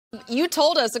You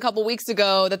told us a couple weeks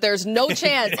ago that there's no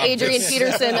chance Adrian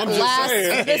Peterson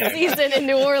lasts this season in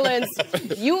New Orleans.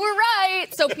 You were right.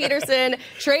 So Peterson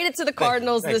traded to the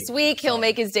Cardinals this week. He'll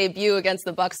make his debut against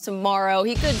the Bucs tomorrow.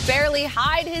 He could barely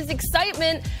hide his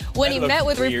excitement when he met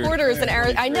with reporters in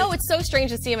Arizona. I know it's so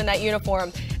strange to see him in that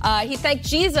uniform. He thanked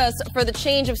Jesus for the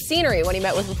change of scenery when he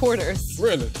met with reporters.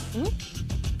 Really? Mm-hmm.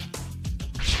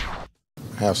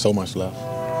 I have so much left,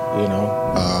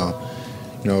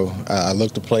 I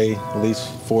look to play at least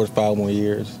 4 to 5 more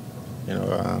years,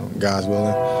 God's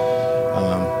willing.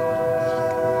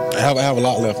 I have a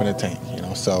lot left in the tank,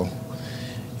 so,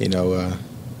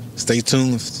 stay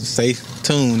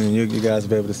tuned, and you guys will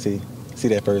be able to see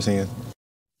that firsthand.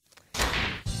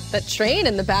 That train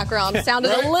in the background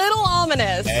sounded a little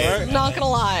ominous, not gonna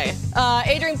lie.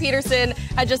 Adrian Peterson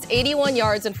had just 81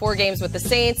 yards in 4 games with the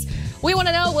Saints. We want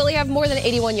to know, will he have more than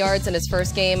 81 yards in his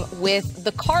first game with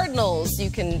the Cardinals?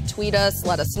 You can tweet us,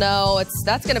 let us know.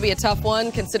 That's going to be a tough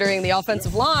one considering the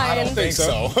offensive line. I don't think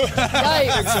so.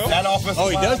 That offensive line,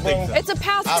 he does think so. It's a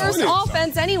pass-first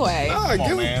offense anyway. Man,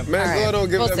 go ahead and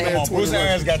give that man 20 Bruce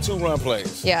Arians got 2 run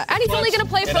plays. Yeah, and he's only going to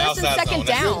play first and second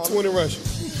down. 20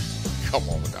 rushes. Come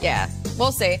on. Yeah,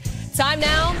 we'll see. Time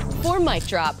now for Mic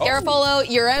Drop. Garofalo,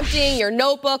 you're emptying your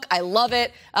notebook. I love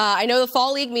it. I know the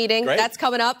Fall League meeting. Great. That's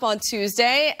coming up on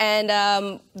Tuesday,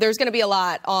 and there's going to be a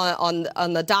lot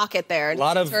on the docket there in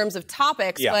terms of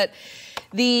topics. Yeah. But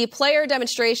the player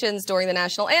demonstrations during the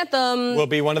national anthem will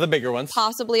be one of the bigger ones.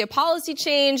 Possibly a policy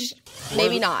change,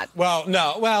 maybe not. Well,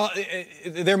 no. Well,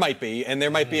 there might be, and there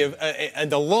might be in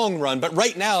the long run. But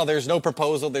right now, there's no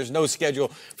proposal. There's no schedule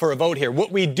for a vote here.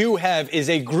 What we do have is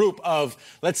a group of,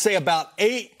 let's say, about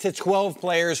 8 to 12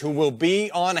 players who will be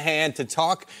on hand to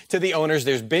talk to the owners.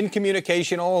 There's been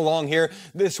communication all along here.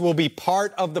 This will be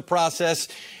part of the process.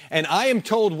 And I am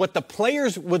told what the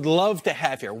players would love to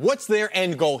have here. What's their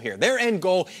end goal here? Their end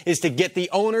goal is to get the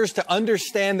owners to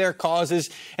understand their causes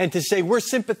and to say we're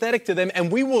sympathetic to them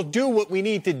and we will do what we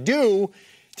need to do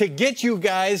to get you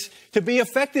guys to be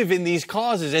effective in these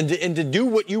causes and to do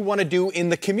what you want to do in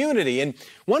the community. And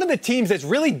one of the teams that's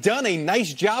really done a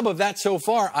nice job of that so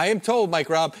far, I am told, Mike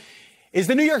Rob, is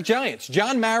the New York Giants.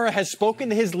 John Mara has spoken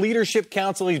to his leadership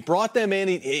council. He's brought them in.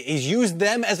 He's used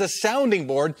them as a sounding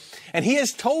board. And he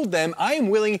has told them, I am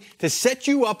willing to set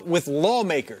you up with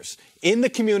lawmakers in the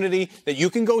community that you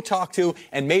can go talk to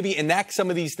and maybe enact some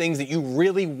of these things that you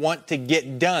really want to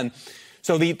get done.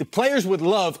 So the players would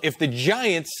love if the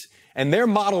Giants and their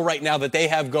model right now that they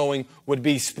have going would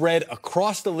be spread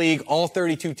across the league. All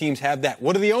 32 teams have that.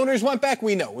 What do the owners want back?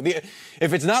 We know.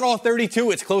 If it's not all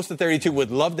 32, it's close to 32.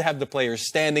 Would love to have the players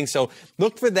standing. So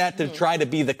look for that to try to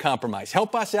be the compromise.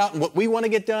 Help us out in what we want to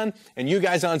get done. And you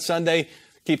guys on Sunday,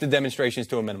 keep the demonstrations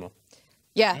to a minimum.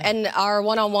 Yeah, and our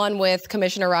one-on-one with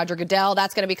Commissioner Roger Goodell,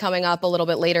 that's going to be coming up a little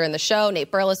bit later in the show. Nate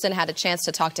Burleson had a chance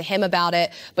to talk to him about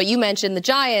it. But you mentioned the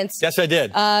Giants. Yes, I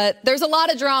did. There's a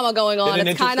lot of drama going on.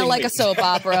 It's kind of like a soap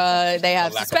opera. They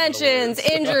have suspensions,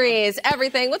 injuries,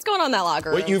 everything. What's going on in that locker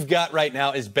room? What you've got right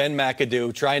now is Ben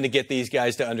McAdoo trying to get these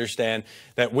guys to understand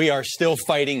that we are still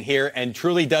fighting here and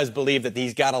truly does believe that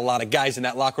he's got a lot of guys in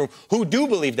that locker room who do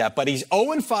believe that. But he's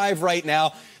 0-5 right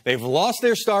now. They've lost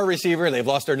their star receiver. They've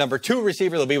lost their number 2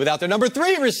 receiver. They'll be without their number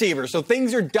 3 receiver. So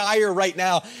things are dire right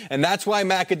now. And that's why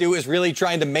McAdoo is really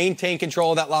trying to maintain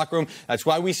control of that locker room. That's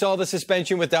why we saw the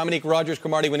suspension with Dominique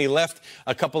Rodgers-Cromartie when he left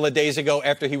a couple of days ago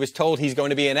after he was told he's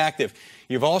going to be inactive.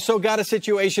 You've also got a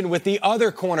situation with the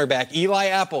other cornerback, Eli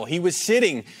Apple. He was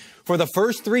sitting for the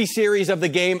first 3 series of the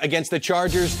game against the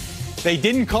Chargers. They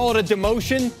didn't call it a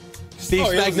demotion. Steve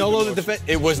Spagnuolo, the defense,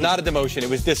 it was not a demotion. It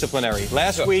was disciplinary.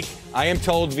 Last week, I am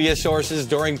told via sources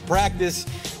during practice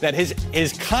that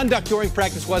his conduct during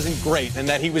practice wasn't great and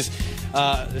that he was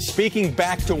speaking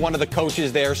back to one of the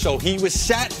coaches there. So he was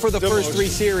sat for the first 3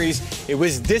 series. It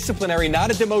was disciplinary,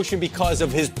 not a demotion because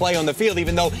of his play on the field,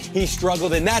 even though he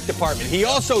struggled in that department. He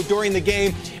also, during the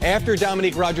game, after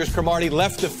Dominique Rodgers-Cromartie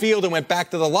left the field and went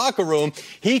back to the locker room,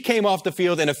 he came off the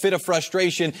field in a fit of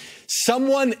frustration.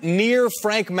 Someone near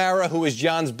Frank Mara, who is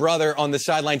John's brother, on the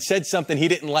sideline said something he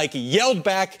didn't like. He yelled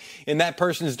back in that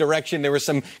person's direction. There was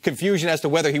some confusion as to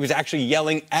whether he was actually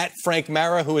yelling at Frank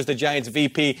Mara, who is the Giants'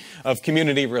 VP of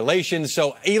Community Relations.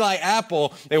 So Eli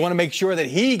Apple, they want to make sure that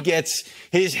he gets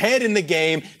his head in the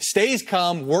game, stays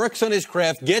calm, works on his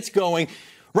craft, gets going.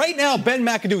 Right now, Ben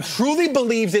McAdoo truly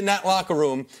believes in that locker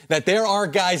room that there are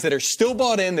guys that are still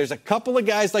bought in. There's a couple of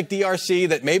guys like DRC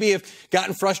that maybe have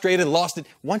gotten frustrated, lost it,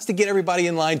 wants to get everybody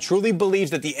in line, truly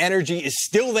believes that the energy is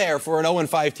still there for an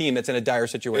 0-5 team that's in a dire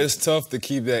situation. It's tough to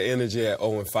keep that energy at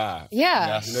 0-5.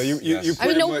 Yeah. You know, you I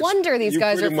mean, no wonder these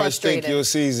guys are frustrated. You pretty much think your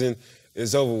season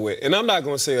is over with. And I'm not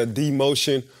going to say a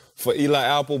demotion for Eli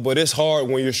Apple, but it's hard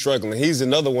when you're struggling. He's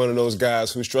another one of those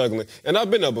guys who's struggling. And I've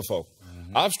been there before.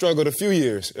 I've struggled a few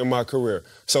years in my career.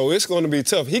 So it's going to be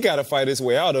tough. He got to fight his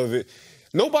way out of it.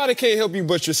 Nobody can help you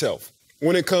but yourself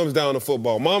when it comes down to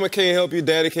football. Mama can't help you,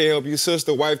 daddy can't help you,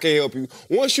 sister, wife can't help you.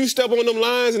 Once you step on them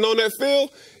lines and on that field,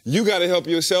 you got to help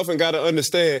yourself and got to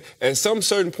understand at some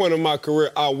certain point in my career,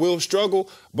 I will struggle,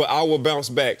 but I will bounce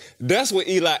back. That's what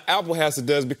Eli Apple has to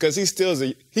do because he still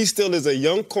is a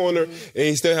young corner and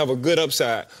he still have a good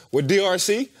upside. With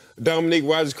DRC, Dominique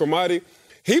Rodgers-Cromartie,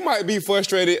 he might be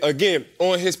frustrated, again,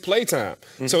 on his playtime.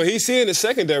 So he's seeing the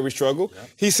secondary struggle. Yep.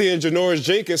 He's seeing Janoris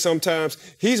Jenkins sometimes.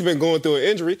 He's been going through an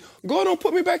injury. Go on,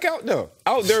 put me back out there.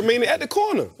 Out there, meaning at the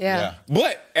corner. Yeah.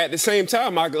 But at the same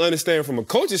time, I can understand from a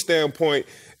coach's standpoint,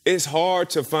 it's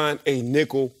hard to find a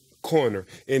nickel corner.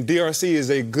 And DRC is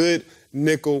a good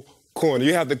nickel corner.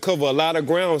 You have to cover a lot of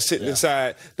ground sitting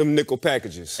inside them nickel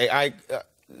packages. Hey,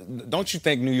 don't you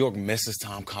think New York misses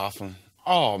Tom Coughlin?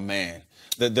 Oh, man.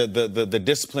 The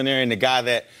disciplinarian, the guy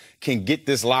that can get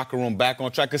this locker room back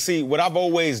on track. Because, see, what I've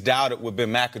always doubted with Ben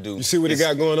McAdoo. You see what he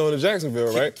got going on in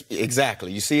Jacksonville, right?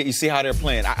 Exactly. You see how they're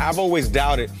playing. I've always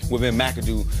doubted with Ben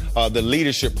McAdoo the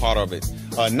leadership part of it.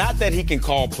 Not that he can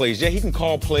call plays. Yeah, he can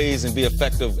call plays and be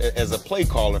effective as a play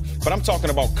caller. But I'm talking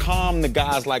about calm the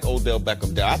guys like Odell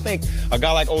Beckham down. I think a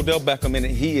guy like Odell Beckham, and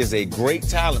he is a great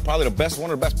talent, probably one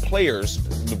of the best players,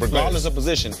 regardless of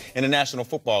position, in the National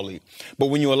Football League. But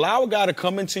when you allow a guy to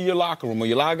come into your locker room or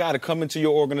you allow a guy to come into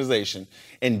your organization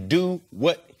and do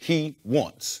what he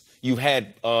wants, you've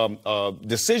had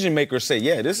decision makers say,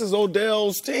 yeah, this is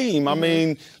Odell's team. I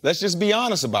mean, let's just be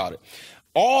honest about it.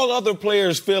 All other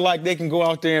players feel like they can go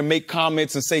out there and make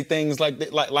comments and say things like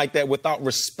that without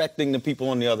respecting the people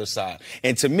on the other side.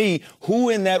 And to me, who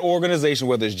in that organization,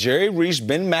 whether it's Jerry Reese,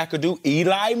 Ben McAdoo,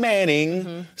 Eli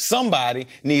Manning, somebody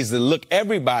needs to look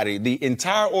everybody, the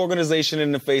entire organization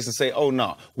in the face and say, oh,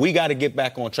 no, we got to get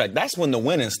back on track. That's when the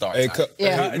winning starts.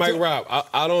 Hey, Mike Rob,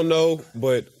 I don't know,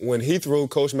 but when he threw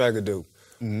Coach McAdoo,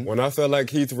 when I felt like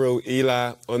he threw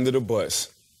Eli under the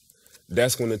bus,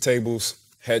 that's when the tables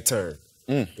had turned.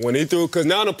 When he threw, because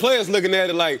now the players looking at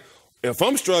it like, if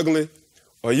I'm struggling,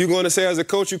 are you going to say as a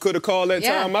coach you could have called that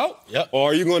time out? Yep.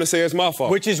 Or are you going to say it's my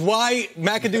fault? Which is why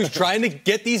McAdoo's trying to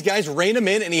get these guys, rein them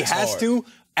in, and he has to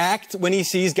act when he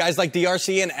sees guys like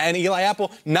DRC and Eli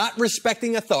Apple not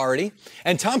respecting authority.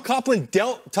 And Tom Coughlin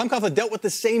dealt with the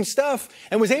same stuff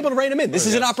and was able to rein him in. This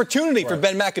is an opportunity for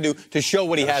Ben McAdoo to show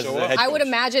what he has as a head coach. I would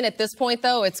imagine at this point,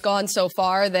 though, it's gone so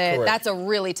far that that's a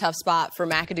really tough spot for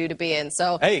McAdoo to be in.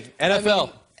 So, hey,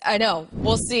 NFL. I know.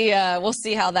 We'll see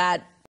how that